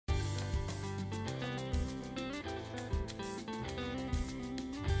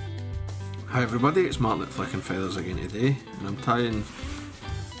Hi everybody, it's Martyn at Flicking Feathers again today, and I'm tying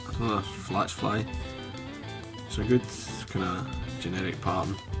another flats fly. It's a good kind of generic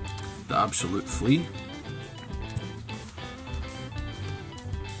pattern, the Absolute Flea.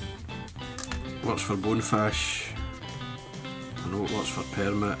 Works for bonefish, I know it works for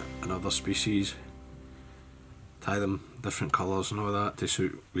permit and other species. Tie them different colours and all that to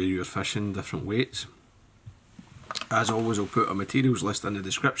suit where you're fishing, different weights. As always, I'll put a materials list in the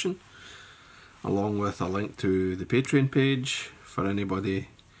description, along with a link to the Patreon page for anybody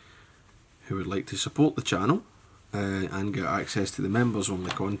who would like to support the channel and get access to the members only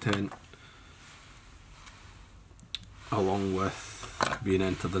content, along with being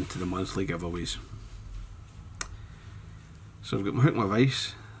entered into the monthly giveaways. So I've got my hook and my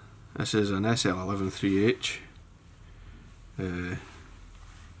vise. This is an SL11 3H,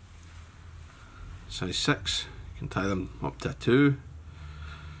 size 6. You can tie them up to a 2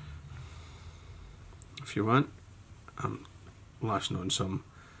 if you want. I'm lashing on some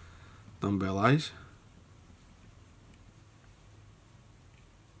dumbbell eyes.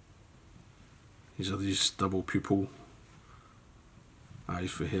 These are these double pupil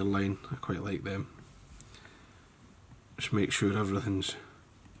eyes for hairline. I quite like them. Just make sure everything's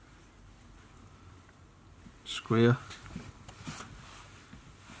square.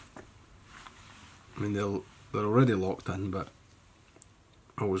 I mean, they're already locked in, but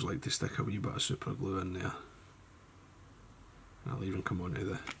I always like to stick a wee bit of super glue in there. I'll even come onto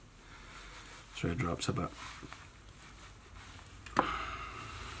the thread wraps a bit.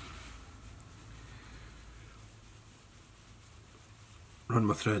 Run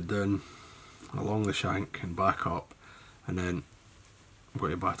my thread down along the shank and back up, and then I'm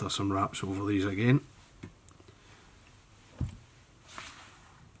going to batter some wraps over these again.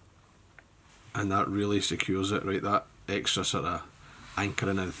 And that really secures it, right? That extra sort of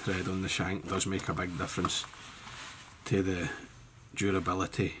anchoring of the thread on the shank does make a big difference to the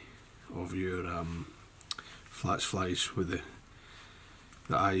durability of your flats flies with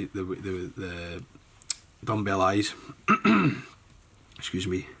the dumbbell eyes. Excuse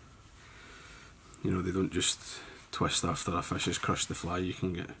me. You know, they don't just twist after a fish has crushed the fly. You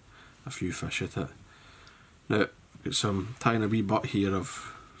can get a few fish at it. Now, got some tying a wee butt here of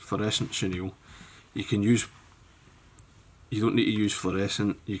fluorescent chenile. You can use, you don't need to use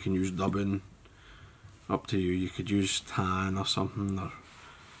fluorescent, you can use dubbing, up to you. You could use tan or something, or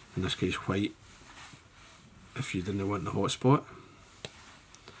in this case white, if you didn't want the hot spot.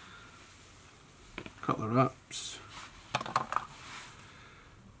 Couple of wraps.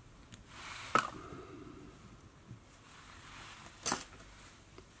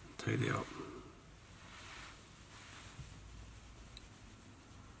 Tidy up.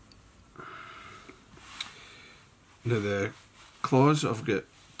 Now the claws, I've got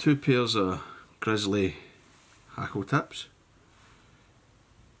 2 pairs of grizzly hackle tips.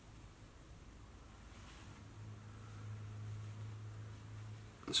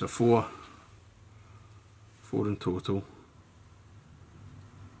 So four in total.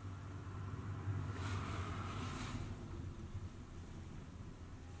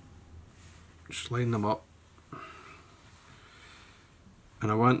 Just line them up,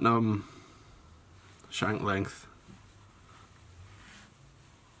 and I want them shank length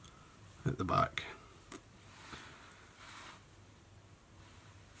at the back.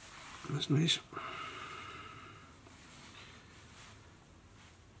 That's nice.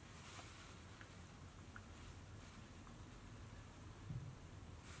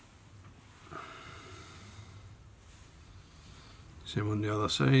 Same on the other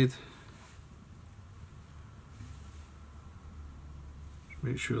side. Just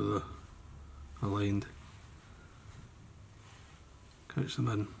make sure they're aligned. Catch them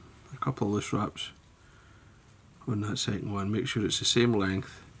in. A couple of loose wraps on that second one. Make sure it's the same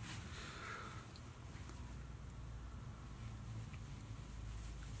length.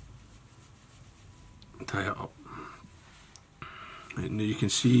 Tie it up. Right, now you can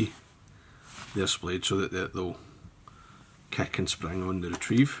see they're splayed so that they'll kick and spring on the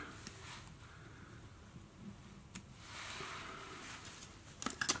retrieve.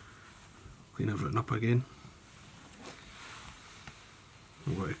 Clean everything up again.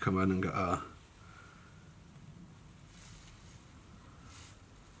 I'm going to come in and get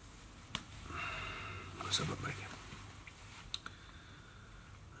that's a bit big.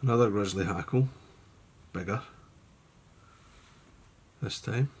 Another grizzly hackle, bigger this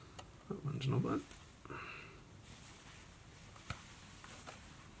time. That one's not bad.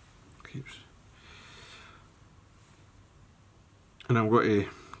 Keeps. And I'm going to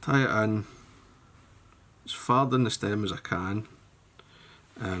tie it in as far down the stem as I can,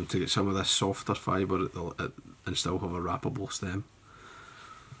 to get some of this softer fibre and still have a wrappable stem.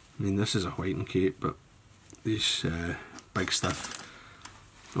 I mean, this is a whiting cape, but these big stuff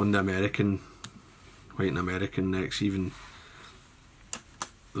on the American white and American necks, even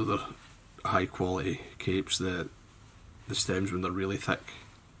though they're high quality capes, the stems, when they're really thick,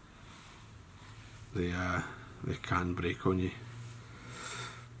 they can break on you.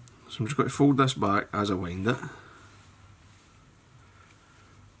 So I'm just going to fold this back as I wind it.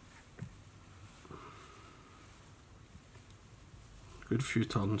 Good few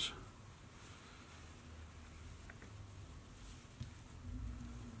turns.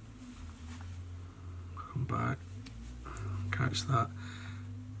 Come back, catch that,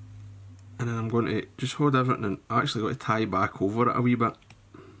 and then I'm going to just hold everything and actually going to tie back over it a wee bit.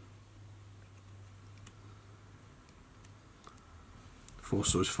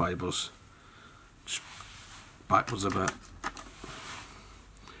 Force those fibres just backwards a bit.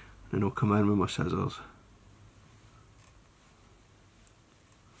 And I'll come in with my scissors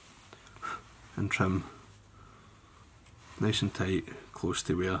and trim nice and tight, close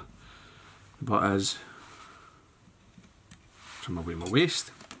to where the butt is. Trim away my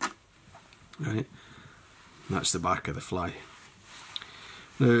waist. Right, and that's the back of the fly.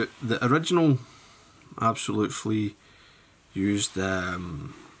 Now, the original Absolute Flea used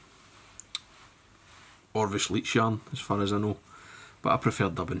Orvish leech yarn, as far as I know, but I prefer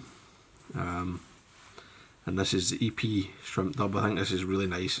dubbing. And this is the EP shrimp dub. I think this is really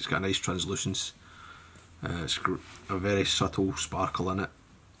nice. It's got a nice translucence. It's a very subtle sparkle in it.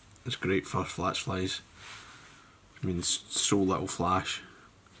 It's great for flats flies. I mean, it's so little flash.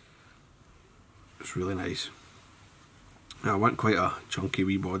 It's really nice. Now, I want quite a chunky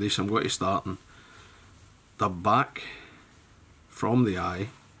wee body, so I'm going to start and dub back from the eye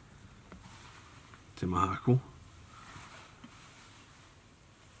to my hackle.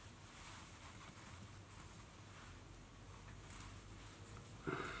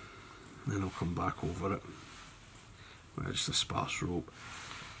 Then I'll come back over it with just a sparse rope.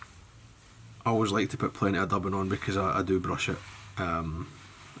 I always like to put plenty of dubbing on because I do brush it. I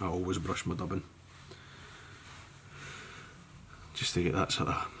always brush my dubbing, just to get that sort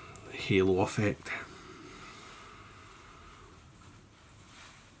of halo effect.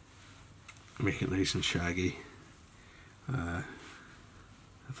 Make it nice and shaggy. I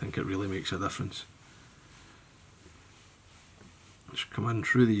think it really makes a difference. Just come in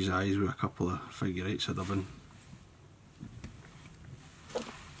through these eyes with a couple of figure eights of dubbing.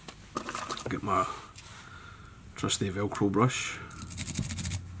 Get my trusty Velcro brush.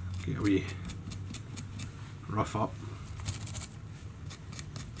 Get a wee rough up.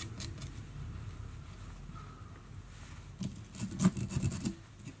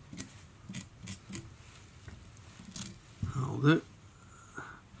 That'll do.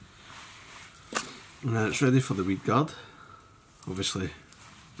 And then it's ready for the weed guard. Obviously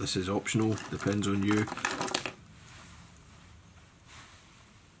this is optional, depends on you.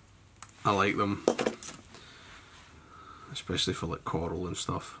 I like them, especially for like coral and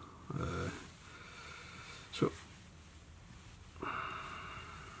stuff. So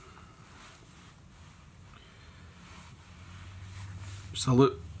just a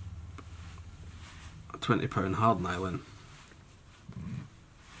loop, a £20 hard nylon,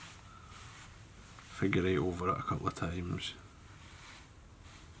 figure eight over it a couple of times.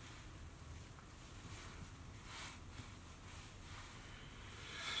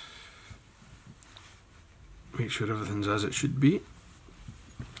 Make sure everything's as it should be,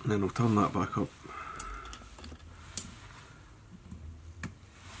 and then I'll turn that back up.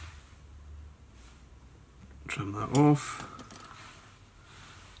 Trim that off.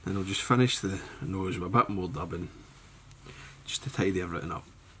 Then I'll just finish the nose with a bit more dubbing, just to tidy everything up.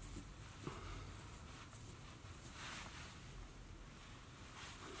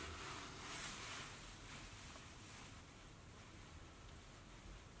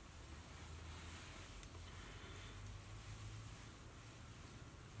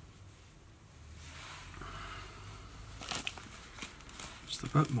 Just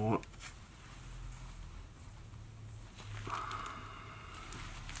a bit more.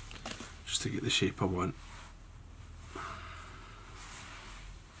 Just to get the shape I want.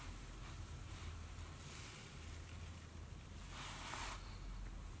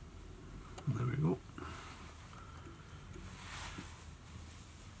 There we go.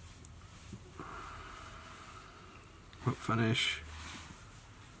 Whip finish.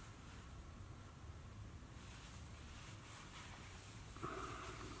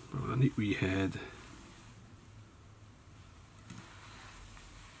 With a neat wee head.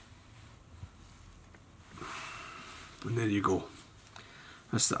 And there you go.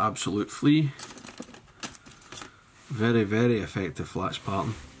 That's the Absolute Flea. Very, very effective flat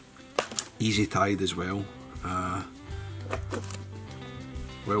spartan. Easy tied as well.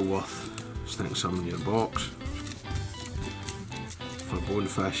 Well worth sticking some in your box for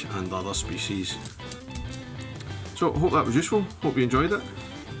bonefish and other species. So hope that was useful, hope you enjoyed it.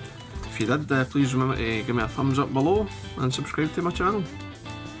 If you did, please remember to give me a thumbs up below and subscribe to my channel.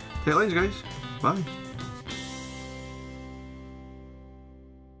 Take lines guys, bye.